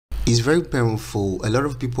It's very painful. A lot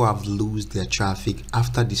of people have lost their traffic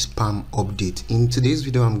after the spam update. In today's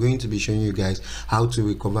video, I'm going to be showing you guys how to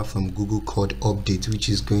recover from Google code update, which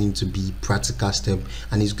is going to be practical step,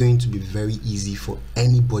 and it's going to be very easy for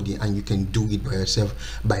anybody, and you can do it by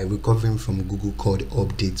yourself by recovering from Google code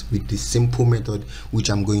update with the simple method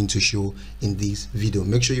which I'm going to show in this video.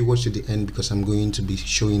 Make sure you watch to the end because I'm going to be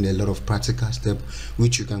showing a lot of practical step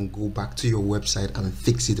which you can go back to your website and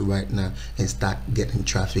fix it right now and start getting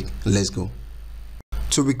traffic. Let's go.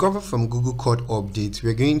 To recover from Google code update,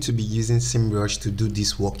 we're going to be using SEMrush to do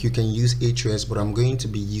this work. You can use Ahrefs, but I'm going to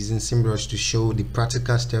be using SEMrush to show the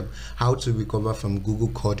practical step how to recover from Google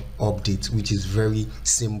code update, which is very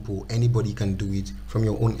simple. Anybody can do it from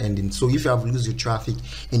your own ending. So if you have lost your traffic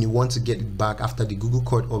and you want to get it back after the Google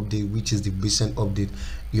code update, which is the recent update,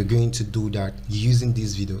 you're going to do that using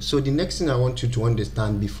this video. So the next thing I want you to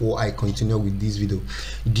understand before I continue with this video,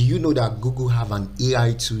 do you know that Google have an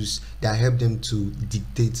AI tools that help them to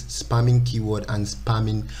dictate spamming keyword and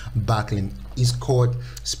spamming backlink? It's called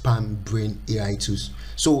Spam Brain AI tools.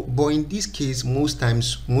 So but in this case, most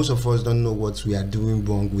of us don't know what we are doing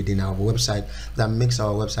wrong within our website that makes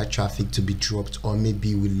our website traffic to be dropped, or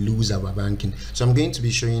maybe we lose our ranking. So I'm going to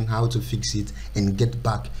be showing how to fix it and get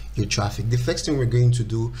back your traffic. The first thing we're going to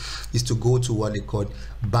do is to go to what they call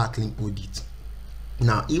backlink audit.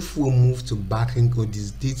 Now if we move to backlink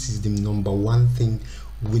audit, this is the number one thing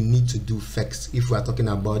we need to do first if we are talking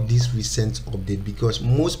about this recent update, because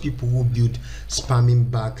most people who build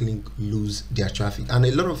spamming backlink lose their traffic, and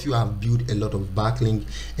a lot of you have built a lot of backlink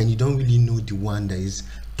and you don't really know the one that is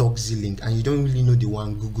toxic link, and you don't really know the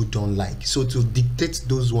one Google don't like. So to dictate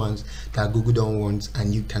those ones that Google don't want,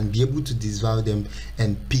 and you can be able to disavow them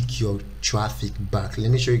and pick your traffic back.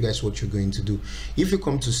 Let me show you guys what you're going to do. If you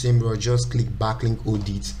come to SEMrush, just click backlink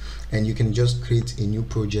audit and you can just create a new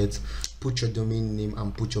project, put your domain name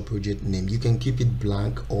and put your project name. You can keep it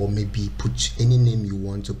blank or maybe put any name you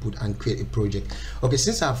want to put and create a project. Okay,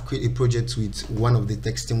 since I've created a project with one of the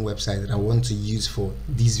texting websites that I want to use for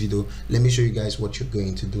this video, let me show you guys what you're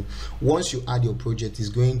going to do. Once you add your project, it's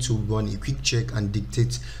going to run a quick check and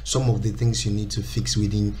dictate some of the things you need to fix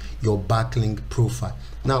within your backlink profile.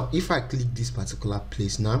 Now if I click this particular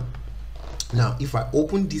place, now if I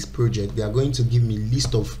open this project, they are going to give me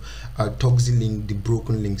list of toxic link, the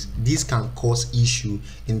broken links. This can cause issue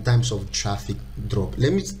in terms of traffic drop.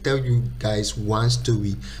 Let me tell you guys one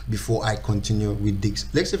story before I continue with this.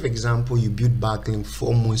 Let's say for example you built backlink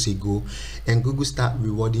 4 months ago and Google start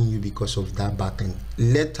rewarding you because of that backlink.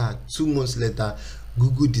 Later, 2 months later,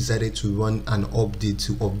 Google decided to run an update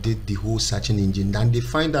to update the whole searching engine, and they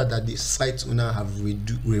find out that the site owner have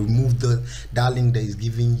removed that link that is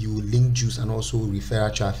giving you link juice and also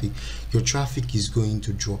referral traffic. Your traffic is going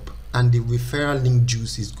to drop, and the referral link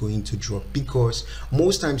juice is going to drop, because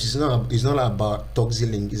most times it's not about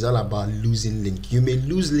toxic link, it's all about losing link. You may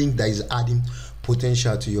lose link that is adding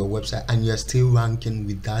potential to your website and you are still ranking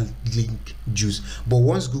with that link juice, but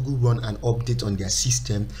once Google run an update on their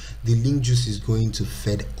system, the link juice is going to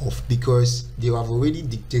fade off because they have already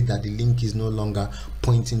dictated that the link is no longer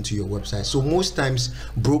pointing to your website. So most times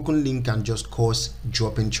broken link can just cause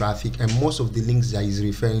drop in traffic, and most of the links that is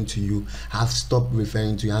referring to you have stopped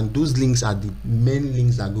referring to you, and those links are the main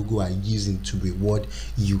links that Google are using to reward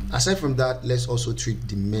you. Aside from that, let's also treat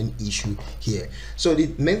the main issue here. So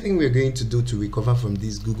the main thing we're going to do to recover from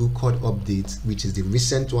this Google code update, which is the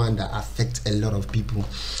recent one that affects a lot of people,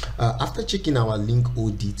 after checking our link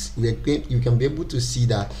audit, you can be able to see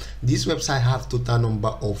that this website have total number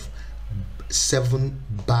of 7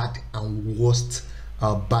 bad and worst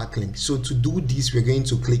backlinks. So to do this, we're going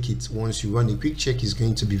to click it. Once you run a quick check, is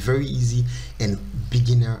going to be very easy and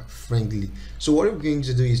beginner friendly. So what we're going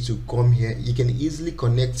to do is to come here. You can easily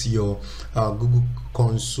connect your Google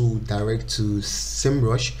console direct to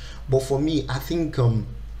SEMrush, but for me, I think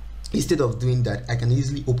instead of doing that, I can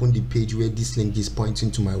easily open the page where this link is pointing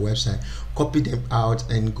to my website, copy them out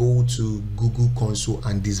and go to Google console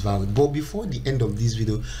and disavow it. But before the end of this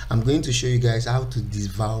video, I'm going to show you guys how to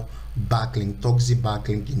disavow backlink, toxic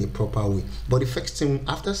backlink in a proper way. But the first thing,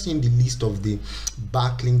 after seeing the list of the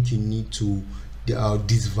backlink you need to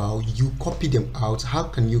disavow, you copy them out. How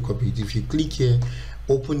can you copy it? If you click here,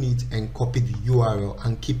 open it and copy the URL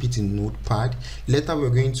and keep it in Notepad. Later we're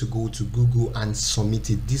going to go to Google and submit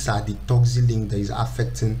it. These are the toxic link that is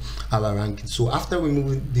affecting our ranking. So after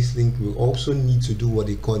removing this link, we also need to do what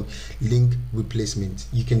they call link replacement.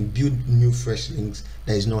 You can build new fresh links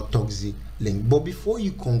that is not toxic link. But before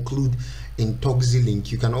you conclude in toxic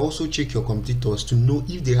link, you can also check your competitors to know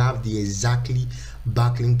if they have the exactly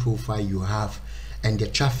backlink profile you have. and their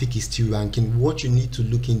traffic is still ranking, what you need to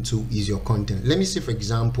look into is your content. Let me say, for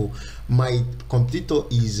example, my competitor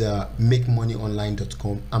is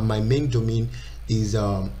makemoneyonline.com and my main domain is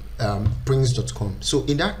prince.com. so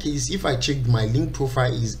in that case, if I check my link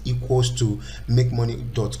profile is equals to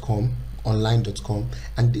makemoney.com online.com,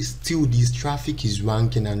 and still this traffic is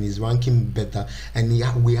ranking and is ranking better, and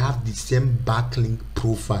we have the same backlink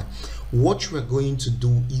profile, what we're going to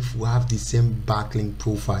do if we have the same backlink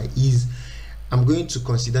profile is I'm going to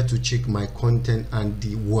consider to check my content and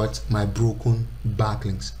my broken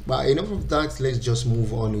backlinks. But enough of that, let's just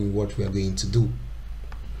move on with what we are going to do.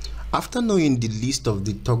 After knowing the list of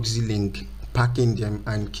the toxic link, packing them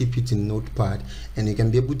and keep it in Notepad, and you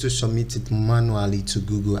can be able to submit it manually to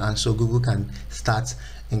Google, and so Google can start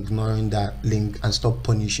ignoring that link and stop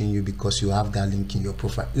punishing you because you have that link in your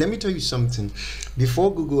profile. Let me tell you something.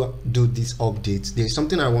 Before Google do this update, there's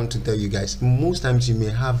something I want to tell you guys. Most times you may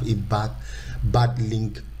have a bad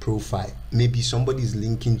link profile. Maybe somebody is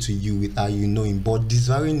linking to you without you knowing, but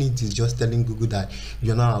desiring it is just telling Google that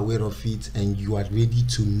you're not aware of it and you are ready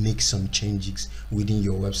to make some changes within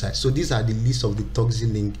your website. So these are the list of the toxic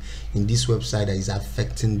link in this website that is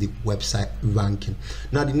affecting the website ranking.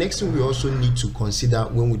 Now the next thing we also need to consider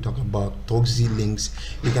when we talk about toxic links,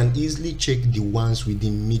 you can easily check the ones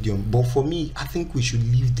within Medium, but for me, I think we should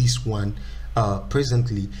leave this one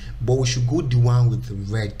presently, but we should go the one with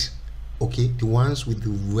the red. Okay, the ones with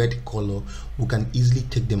the red color, we can easily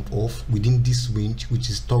take them off within this range,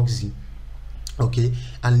 which is toxic. Okay,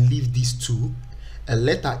 and leave these two. And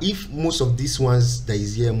later, if most of these ones that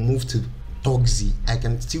is here move to toxic, I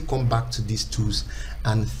can still come back to these tools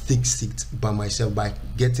and fix it by myself by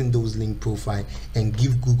getting those link profile and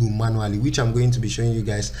give Google manually, which I'm going to be showing you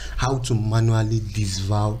guys how to manually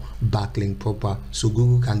disavow backlink proper, so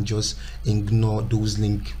Google can just ignore those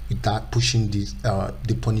links without pushing this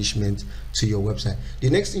the punishment to your website. The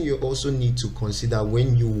next thing you also need to consider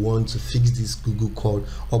when you want to fix this Google code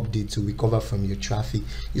update to recover from your traffic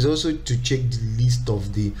is also to check the list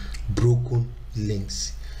of the broken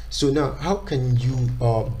links. So now, how can you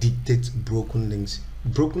dictate broken links?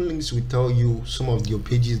 Broken links will tell you some of your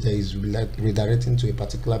pages that is redirecting to a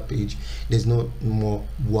particular page there's no more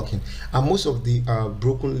working, and most of the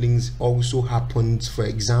broken links also happens. For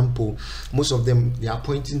example, most of them, they are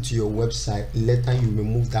pointing to your website. Later you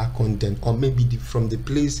remove that content, or maybe from the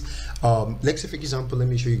place. Let's say, for example, let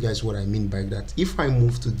me show you guys what I mean by that. If I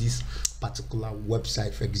move to this particular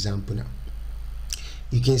website, for example, now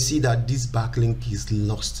you can see that this backlink is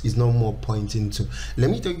lost, is no more pointing to. Let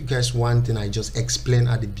me tell you guys one thing I just explained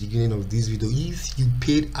at the beginning of this video. If you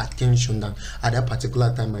paid attention at that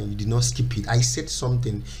particular time and you did not skip it, I said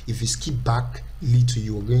something. If you skip back to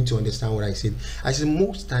you are going to understand what I said. I said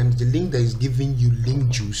most times the link that is giving you link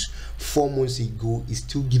juice 4 months ago is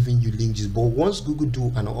still giving you link juice, but once Google do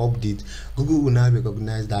an update, Google will now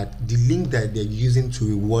recognize that the link that they're using to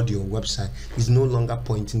reward your website is no longer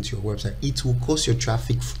pointing to your website. It will cause your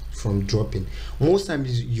traffic from dropping. Most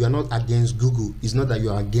times you are not against Google. It's not that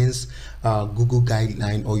you are against Google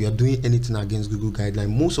guideline or you're doing anything against Google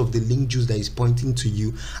guideline. Most of the link juice that is pointing to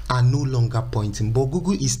you are no longer pointing, but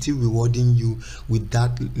Google is still rewarding you with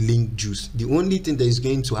that link juice. The only thing that is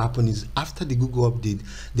going to happen is after the Google update,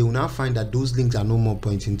 they will now find that those links are no more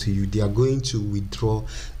pointing to you. They are going to withdraw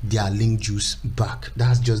their link juice back.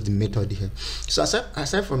 That's just the method here. So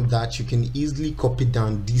aside from that, you can easily copy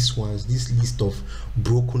down these ones, this list of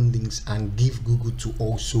broken links, and give Google to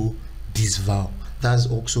also disavow. That's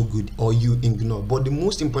also good, or you ignore. But the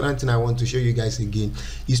most important thing I want to show you guys again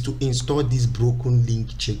is to install this broken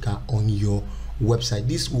link checker on your website.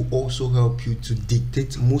 This will also help you to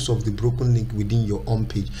dictate most of the broken link within your home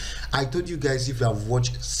page. I told you guys, if you have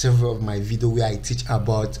watched several of my videos where I teach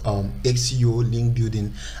about SEO link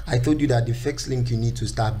building, I told you that the first link you need to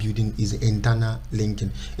start building is internal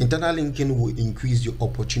linking. Internal linking will increase your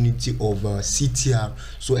opportunity of CTR,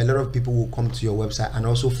 so a lot of people will come to your website and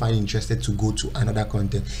also find interested to go to another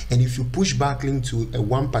content. And if you push backlink to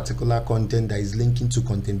one particular content that is linking to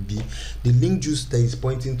content B, the link juice that is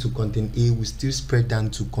pointing to content A will still spread down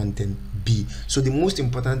to content B. So the most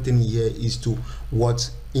important thing here is to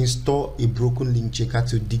install a broken link checker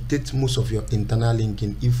to dictate most of your internal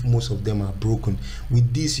linking if most of them are broken.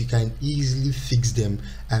 With this, you can easily fix them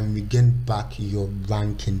and regain back your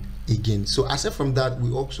ranking again. So aside from that,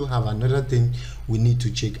 we also have another thing we need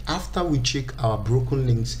to check. After we check our broken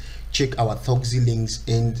links, check our toxic links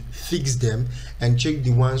and fix them, and check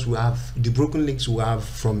the ones we have, the broken links we have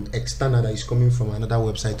from external that is coming from another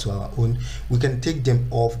website to our own. We can take them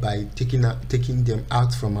off by taking them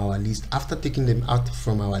out from our list. After taking them out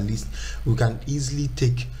from our list, we can easily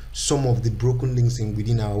take some of the broken links in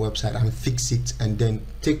within our website and fix it, and then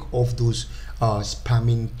take off those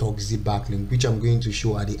spamming toxic backlink, which I'm going to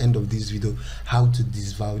show at the end of this video how to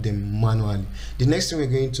disavow them manually. The next thing we're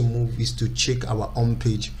going to move is to check our home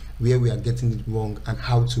page where we are getting it wrong and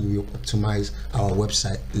how to optimize our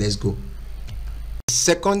website. Let's go. The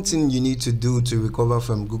second thing you need to do to recover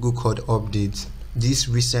from Google code updates, this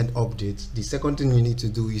recent update, the second thing you need to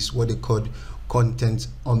do is what they call content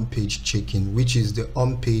on page checking, which is the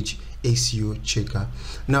on page SEO checker.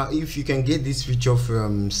 Now if you can get this feature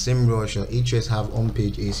from SEMrush or Ahrefs have on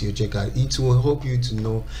page SEO checker, it will help you to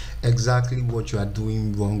know exactly what you are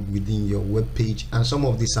doing wrong within your web page and some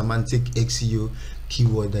of the semantic SEO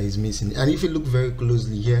keyword that is missing. And if you look very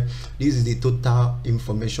closely here, this is the total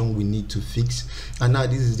information we need to fix, and now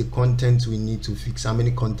this is the content we need to fix, how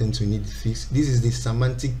many contents we need to fix, this is the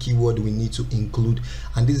semantic keyword we need to include,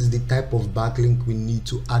 and this is the type of backlink we need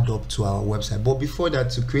to add up to our website. But before that,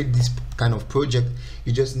 to create this kind of project,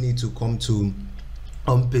 you just need to come to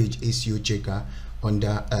on page SEO checker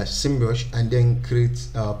under SEMrush and then create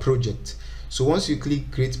a project. So once you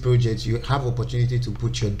click create project, you have opportunity to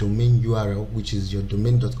put your domain URL, which is your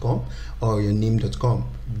domain.com or your name.com,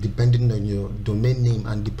 depending on your domain name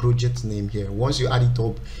and the project name here. Once you add it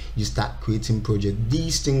up, you start creating project.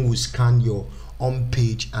 This thing will scan your on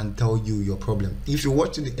page and tell you your problem. If you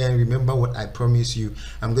watch to the end, remember what I promised you.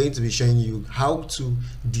 I'm going to be showing you how to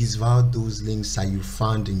disavow those links that you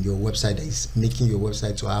found in your website that is making your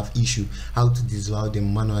website to have issue, how to disavow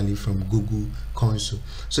them manually from Google console.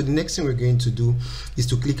 So the next thing we're going to do is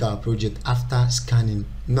to click our project after scanning.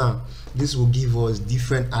 Now this will give us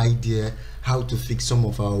different idea how to fix some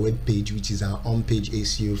of our web page, which is our on page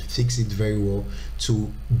SEO, fix it very well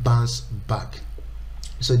to bounce back.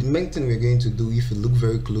 So the main thing we're going to do, if you look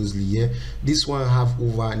very closely here, this one have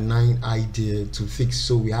over 9 idea to fix.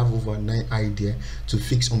 So we have over 9 idea to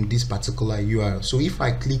fix on this particular URL. So if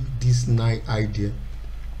I click this 9 idea,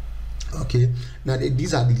 okay, now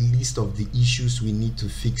these are the list of the issues we need to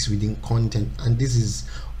fix within content, and this is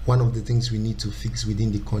one of the things we need to fix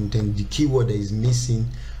within the content, the keyword that is missing,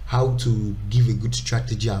 how to give a good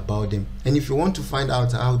strategy about them. And if you want to find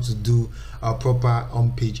out how to do a proper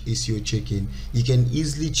on-page SEO checking, you can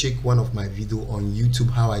easily check one of my video on YouTube,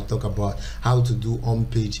 how I talk about how to do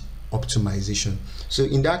on-page optimization. So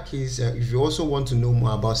in that case, if you also want to know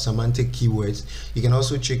more about semantic keywords, you can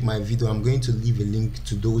also check my video. I'm going to leave a link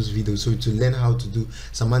to those videos, so to learn how to do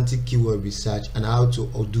semantic keyword research and how to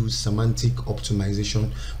do semantic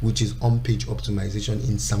optimization, which is on-page optimization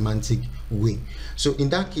in semantic way. So in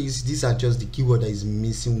that case, these are just the keyword that is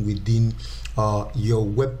missing within your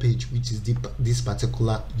web page, which is this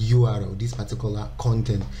particular URL, this particular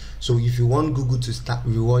content. So if you want Google to start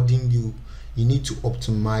rewarding you, you need to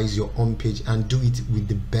optimize your home page and do it with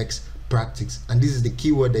the best practice. And this is the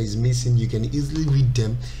keyword that is missing. You can easily read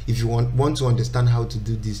them. If you want to understand how to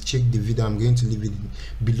do this, check the video. I'm going to leave it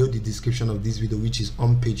below the description of this video, which is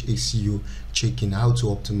on page SEO checking, how to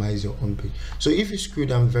optimize your home page. So if you scroll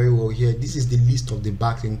down very well here, this is the list of the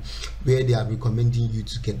backlink where they are recommending you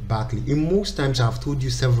to get backlink. In most times, I've told you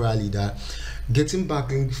severally that getting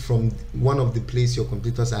backlink from one of the places your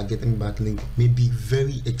competitors are getting backlink may be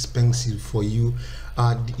very expensive for you.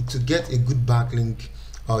 To get a good backlink,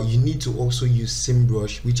 you need to also use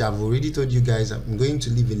SEMrush, which I've already told you guys. I'm going to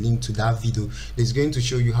leave a link to that video that's going to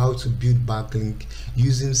show you how to build backlink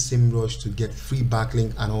using SEMrush to get free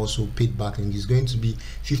backlink and also paid backlink. It's going to be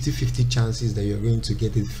 50-50 chances that you're going to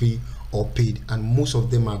get it free or paid, and most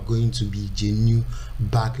of them are going to be genuine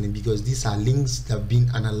backlink because these are links that have been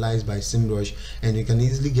analyzed by SEMrush, and you can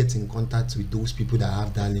easily get in contact with those people that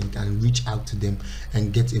have that link and reach out to them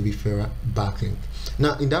and get a referral backlink.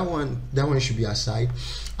 Now in that one should be aside.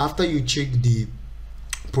 After you check the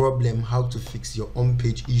problem, how to fix your on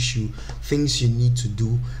page issue, things you need to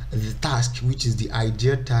do, the task, which is the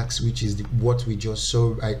idea task, which is what we just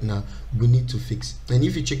saw right now, we need to fix. And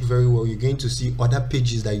if you check very well, you're going to see other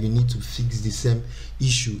pages that you need to fix the same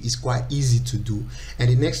issue. It's quite easy to do. And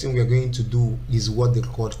the next thing we're going to do is what they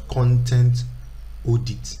call content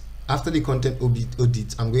audit. After the content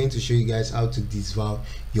audit, I'm going to show you guys how to disavow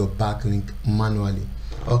your backlink manually.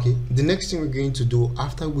 Okay, the next thing we're going to do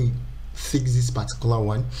after we fix this particular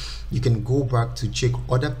one, you can go back to check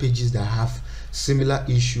other pages that have similar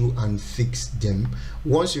issue and fix them.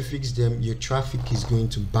 Once you fix them, your traffic is going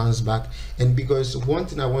to bounce back. And because one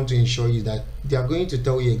thing I want to ensure you that they are going to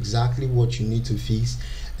tell you exactly what you need to fix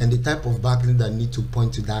and the type of backlink that need to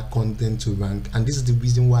point to that content to rank. And this is the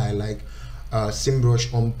reason why I like SEMrush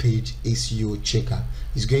homepage SEO checker.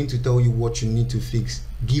 It's going to tell you what you need to fix,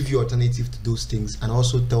 give you alternative to those things, and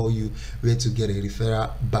also tell you where to get a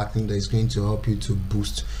referral backlink that is going to help you to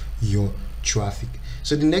boost your traffic.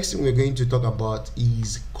 So the next thing we're going to talk about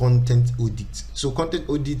is content audit. So content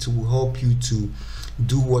audit will help you to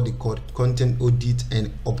do what they call content audit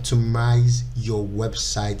and optimize your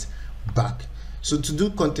website back. So to do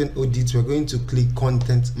content audit, we're going to click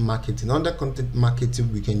content marketing. Under content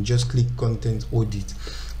marketing, we can just click content audit.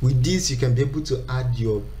 With this, you can be able to add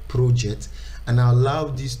your project and allow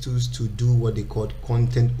these tools to do what they call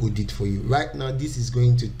content audit for you. Right now, this is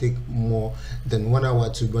going to take more than 1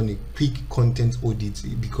 hour to run a quick content audit,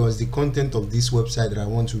 because the content of this website that I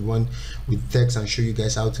want to run with text and show you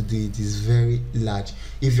guys how to do it is very large.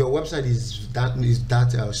 If your website is that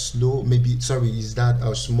slow, maybe is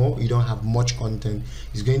that small, you don't have much content,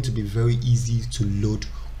 it's going to be very easy to load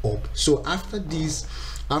up. So after this,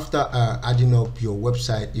 after adding up your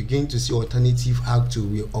website, you're going to see alternative how to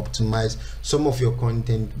optimize some of your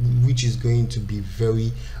content, which is going to be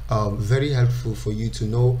very helpful for you to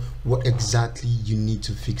know what exactly you need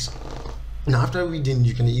to fix. Now, after reading,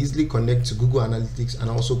 you can easily connect to Google Analytics and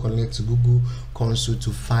also connect to Google Console to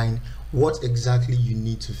find what exactly you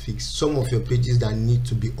need to fix, some of your pages that need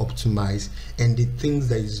to be optimized, and the things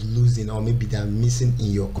that is losing or maybe they are missing in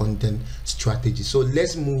your content strategy. So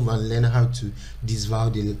let's move and learn how to disavow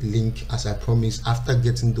the link, as I promised. After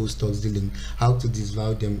getting those stocks, the link, how to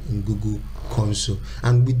disavow them in Google Console.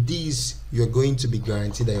 And with this, you're going to be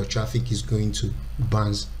guaranteed that your traffic is going to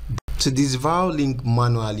bounce. To disavow link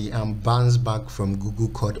manually and bounce back from Google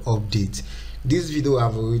code update, this video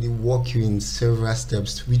I've already walked you in several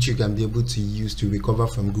steps which you can be able to use to recover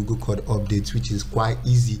from Google code updates, which is quite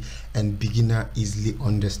easy and beginner easily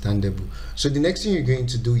understandable. So the next thing you're going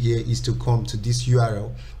to do here is to come to this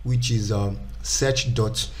URL, which is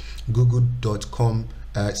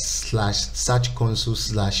search.google.com/search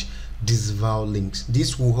console/disavow links.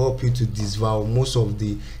 This will help you to disavow most of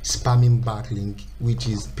the spamming backlink, which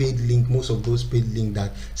is paid link, most of those paid link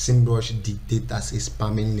that SEMrush dictate as a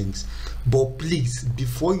spamming links. But please,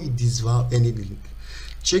 before you disavow any link,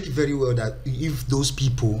 check very well that if those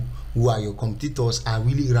people who are your competitors are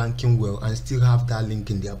really ranking well and still have that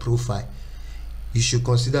link in their profile, you should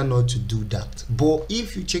consider not to do that. But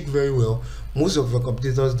if you check very well, most of your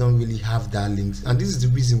competitors don't really have that links, and this is the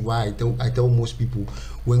reason why I tell most people,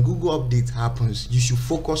 when Google update happens, you should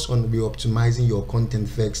focus on optimizing your content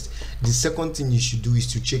first. The second thing you should do is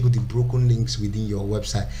to check the broken links within your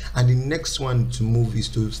website, and the next one to move is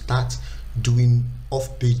to start doing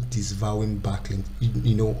off-page disavowing backlink,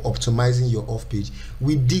 optimizing your off-page.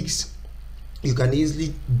 With this, you can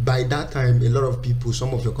easily, by that time, a lot of people,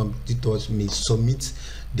 some of your competitors may submit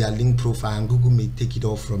their link profile and Google may take it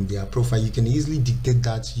off from their profile. You can easily dictate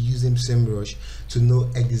that using SEMrush to know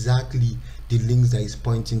exactly the links that is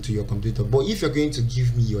pointing to your competitor. But if you're going to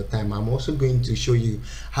give me your time, I'm also going to show you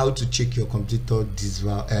how to check your competitor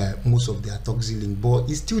disavow most of their toxic link. But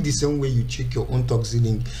it's still the same way you check your own toxic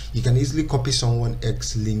link. You can easily copy someone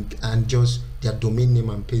X link and just their domain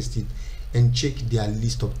name and paste it, and check their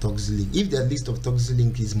list of toxic link. If their list of toxic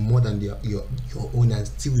link is more than your own and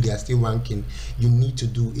still they are still ranking, you need to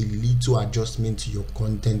do a little adjustment to your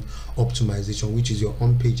content optimization, which is your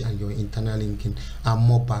homepage and your internal linking, and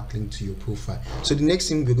more backlink to your profile. So the next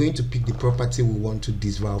thing, we're going to pick the property we want to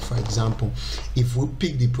disavow. For example, if we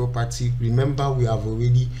pick the property, remember we have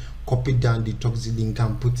already copy down the toxic link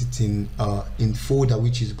and put it in folder,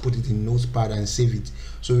 which is put it in Notepad and save it.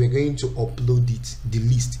 So we're going to upload it, the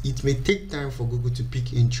list. It may take time for Google to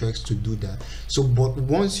pick interest to do that. So but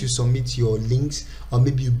once you submit your links, or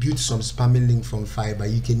maybe you build some spamming link from Fiverr,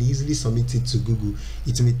 you can easily submit it to Google.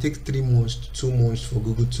 It may take 3 months to 2 months for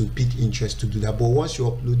Google to pick interest to do that. But once you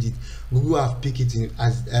upload it, Google will pick it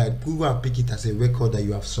as a record that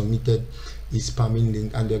you have submitted a spamming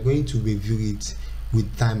link, and they're going to review it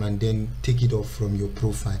with time and then take it off from your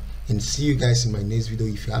profile. And see you guys in my next video.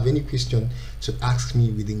 If you have any question to ask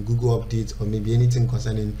me within Google updates, or maybe anything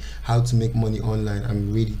concerning how to make money online,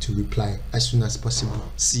 I'm ready to reply as soon as possible.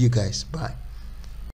 See you guys. Bye.